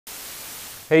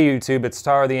Hey YouTube, it's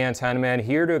Tyler the Antenna Man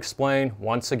here to explain,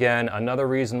 once again, another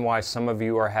reason why some of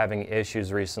you are having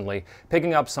issues recently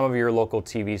picking up some of your local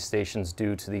TV stations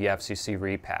due to the FCC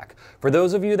Repack. For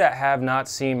those of you that have not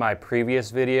seen my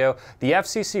previous video, the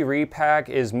FCC Repack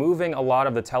is moving a lot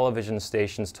of the television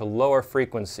stations to lower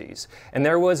frequencies. And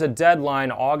there was a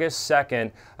deadline August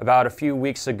 2nd, about a few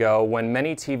weeks ago, when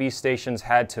many TV stations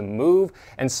had to move,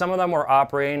 and some of them were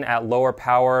operating at lower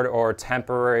powered or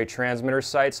temporary transmitter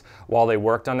sites while they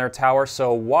worked on their tower.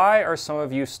 So why are some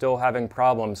of you still having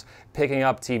problems picking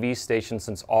up TV stations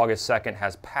since August 2nd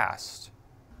has passed?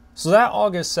 So that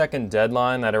August 2nd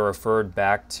deadline that I referred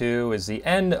back to is the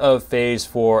end of phase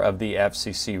 4 of the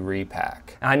FCC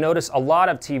Repack. And I noticed a lot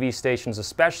of TV stations,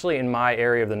 especially in my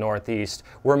area of the Northeast,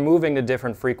 were moving to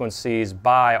different frequencies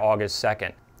by August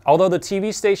 2nd. Although the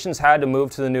TV stations had to move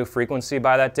to the new frequency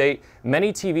by that date,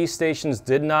 many TV stations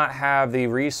did not have the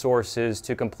resources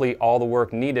to complete all the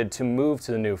work needed to move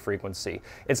to the new frequency.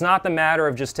 It's not the matter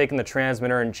of just taking the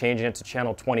transmitter and changing it to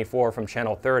channel 24 from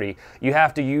channel 30. You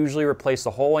have to usually replace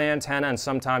the whole antenna, and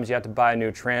sometimes you have to buy a new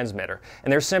transmitter.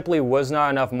 And there simply was not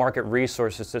enough market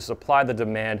resources to supply the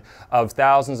demand of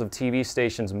thousands of TV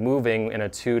stations moving in a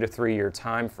 2 to 3 year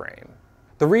time frame.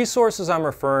 The resources I'm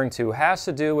referring to has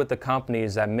to do with the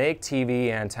companies that make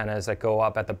TV antennas that go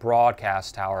up at the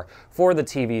broadcast tower for the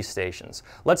TV stations.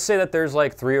 Let's say that there's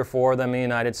like 3 or 4 of them in the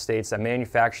United States that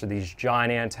manufacture these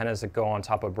giant antennas that go on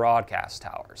top of broadcast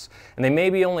towers. And they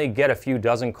maybe only get a few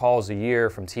dozen calls a year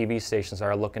from TV stations that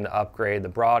are looking to upgrade the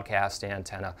broadcast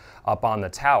antenna up on the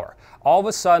tower. All of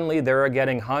a sudden, they're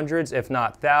getting hundreds, if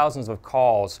not thousands, of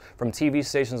calls from TV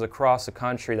stations across the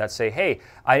country that say, hey,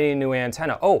 I need a new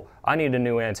antenna. Oh, I need a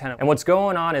new antenna. And what's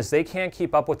going on is they can't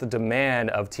keep up with the demand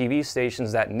of TV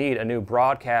stations that need a new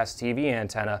broadcast TV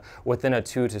antenna within a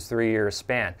 2 to 3 year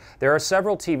span. There are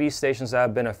several TV stations that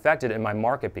have been affected in my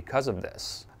market because of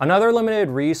this. Another limited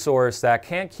resource that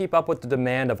can't keep up with the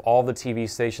demand of all the TV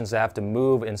stations that have to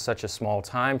move in such a small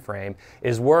time frame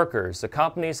is workers, the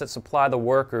companies that supply the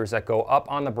workers that go up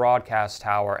on the broadcast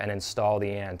tower and install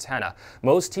the antenna.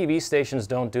 Most TV stations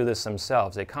don't do this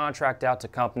themselves. They contract out to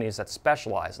companies that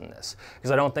specialize in this, because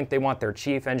I don't think they want their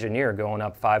chief engineer going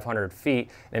up 500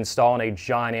 feet and installing a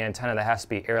giant antenna that has to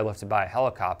be airlifted by a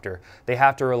helicopter. They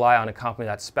have to rely on a company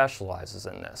that specializes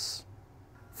in this.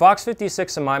 Fox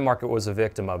 56 in my market was a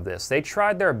victim of this. They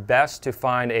tried their best to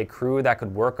find a crew that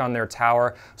could work on their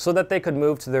tower so that they could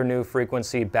move to their new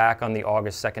frequency back on the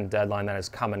August 2nd deadline that has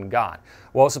come and gone.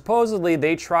 Well, supposedly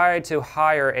they tried to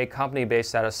hire a company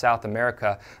based out of South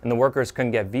America, and the workers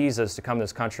couldn't get visas to come to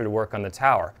this country to work on the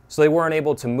tower. So they weren't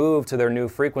able to move to their new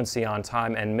frequency on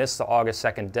time and missed the August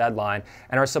 2nd deadline,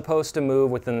 and are supposed to move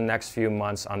within the next few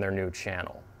months on their new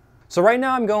channel. So right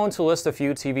now I'm going to list a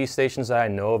few TV stations that I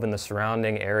know of in the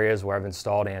surrounding areas where I've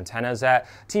installed antennas at.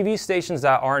 TV stations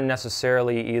that aren't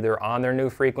necessarily either on their new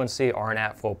frequency, aren't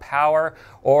at full power,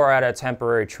 or at a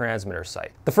temporary transmitter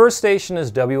site. The first station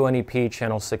is WNEP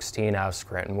channel 16 out of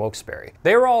Scranton, Wilkes-Barre.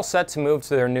 They were all set to move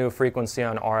to their new frequency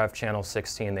on RF channel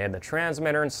 16. They had the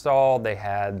transmitter installed, they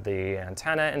had the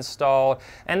antenna installed,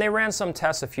 and they ran some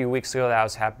tests a few weeks ago that I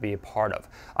was happy to be a part of.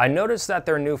 I noticed that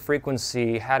their new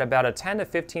frequency had about a 10 to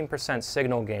 15%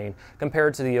 signal gain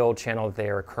compared to the old channel that they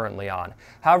are currently on.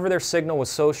 However, their signal was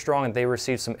so strong that they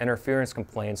received some interference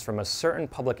complaints from a certain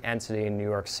public entity in New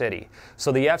York City.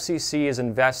 So the FCC is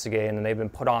investigating, and they've been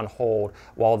put on hold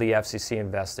while the FCC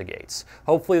investigates.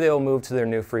 Hopefully they will move to their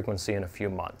new frequency in a few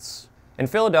months. In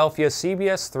Philadelphia,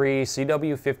 CBS 3,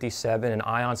 CW 57, and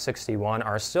Ion 61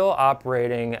 are still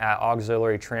operating at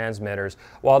auxiliary transmitters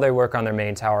while they work on their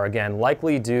main tower, again,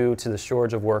 likely due to the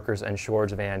shortage of workers and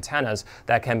shortage of antennas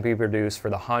that can be produced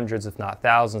for the hundreds, if not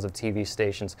thousands, of TV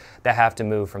stations that have to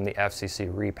move from the FCC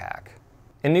Repack.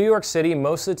 In New York City,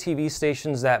 most of the TV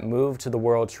stations that move to the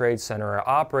World Trade Center are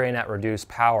operating at reduced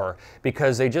power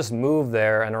because they just moved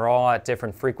there and are all at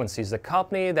different frequencies. The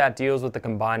company that deals with the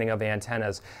combining of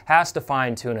antennas has to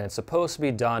fine-tune it. It's supposed to be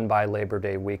done by Labor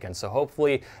Day weekend, so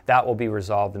hopefully that will be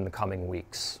resolved in the coming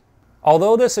weeks.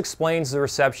 Although this explains the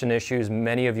reception issues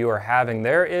many of you are having,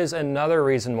 there is another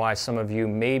reason why some of you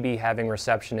may be having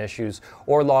reception issues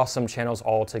or lost some channels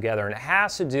altogether, and it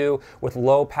has to do with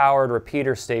low-powered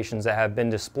repeater stations that have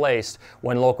been displaced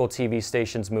when local TV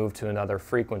stations move to another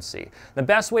frequency. The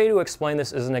best way to explain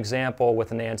this is an example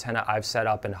with an antenna I've set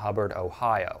up in Hubbard,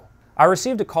 Ohio. I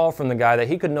received a call from the guy that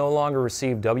he could no longer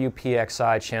receive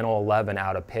WPXI Channel 11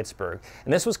 out of Pittsburgh.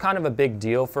 And this was kind of a big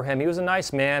deal for him. He was a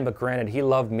nice man, but granted, he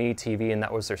loved Me TV and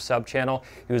that was their sub-channel.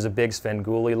 He was a big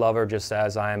Svengoolie lover, just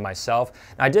as I am myself.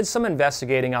 And I did some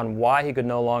investigating on why he could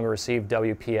no longer receive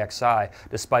WPXI,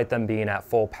 despite them being at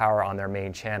full power on their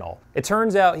main channel. It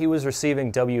turns out he was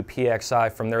receiving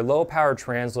WPXI from their low-power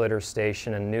translator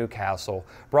station in Newcastle,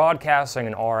 broadcasting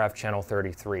an RF Channel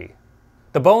 33.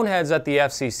 The boneheads at the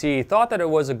FCC thought that it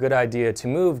was a good idea to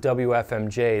move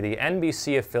WFMJ, the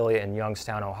NBC affiliate in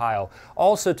Youngstown, Ohio,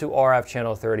 also to RF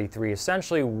Channel 33,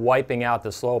 essentially wiping out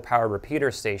the slow-powered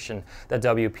repeater station that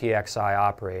WPXI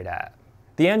operated at.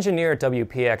 The engineer at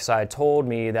WPXI told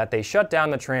me that they shut down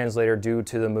the translator due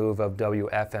to the move of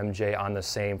WFMJ on the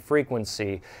same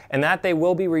frequency, and that they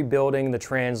will be rebuilding the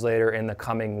translator in the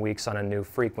coming weeks on a new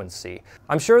frequency.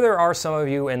 I'm sure there are some of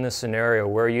you in this scenario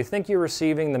where you think you're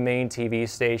receiving the main TV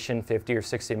station 50 or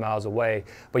 60 miles away,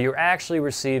 but you're actually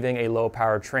receiving a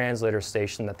low-power translator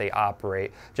station that they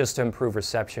operate just to improve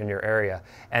reception in your area.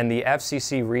 And the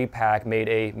FCC Repack made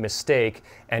a mistake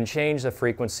and changed the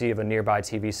frequency of a nearby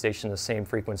TV station to the same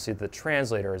frequency that the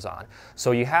translator is on.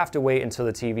 So you have to wait until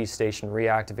the TV station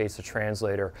reactivates the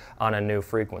translator on a new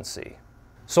frequency.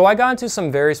 So I got into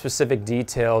some very specific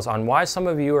details on why some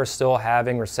of you are still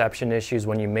having reception issues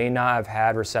when you may not have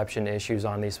had reception issues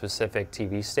on these specific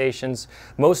TV stations.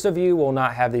 Most of you will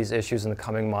not have these issues in the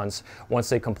coming months once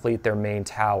they complete their main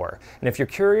tower. And if you're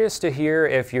curious to hear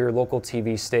if your local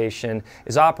TV station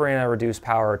is operating at a reduced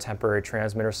power or temporary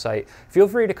transmitter site, feel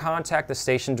free to contact the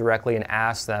station directly and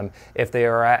ask them if they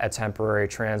are at a temporary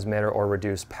transmitter or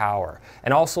reduced power.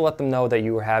 And also let them know that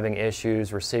you are having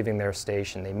issues receiving their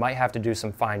station. They might have to do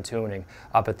some fine-tuning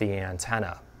up at the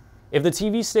antenna. If the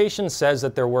TV station says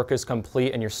that their work is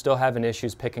complete and you're still having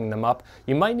issues picking them up,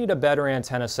 you might need a better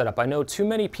antenna setup. I know too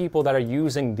many people that are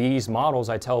using these models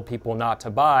I tell people not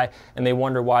to buy, and they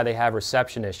wonder why they have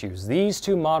reception issues. These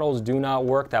two models do not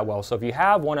work that well, so if you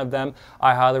have one of them,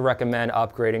 I highly recommend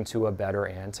upgrading to a better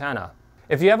antenna.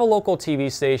 If you have a local TV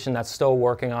station that's still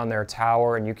working on their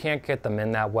tower and you can't get them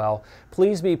in that well,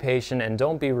 please be patient and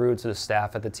don't be rude to the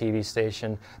staff at the TV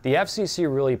station. The FCC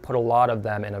really put a lot of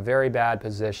them in a very bad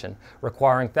position,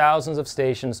 requiring thousands of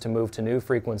stations to move to new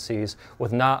frequencies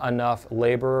with not enough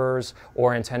laborers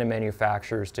or antenna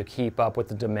manufacturers to keep up with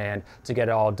the demand to get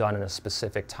it all done in a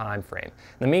specific time frame.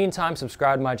 In the meantime,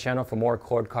 subscribe to my channel for more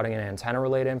cord cutting and antenna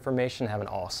related information. Have an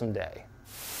awesome day.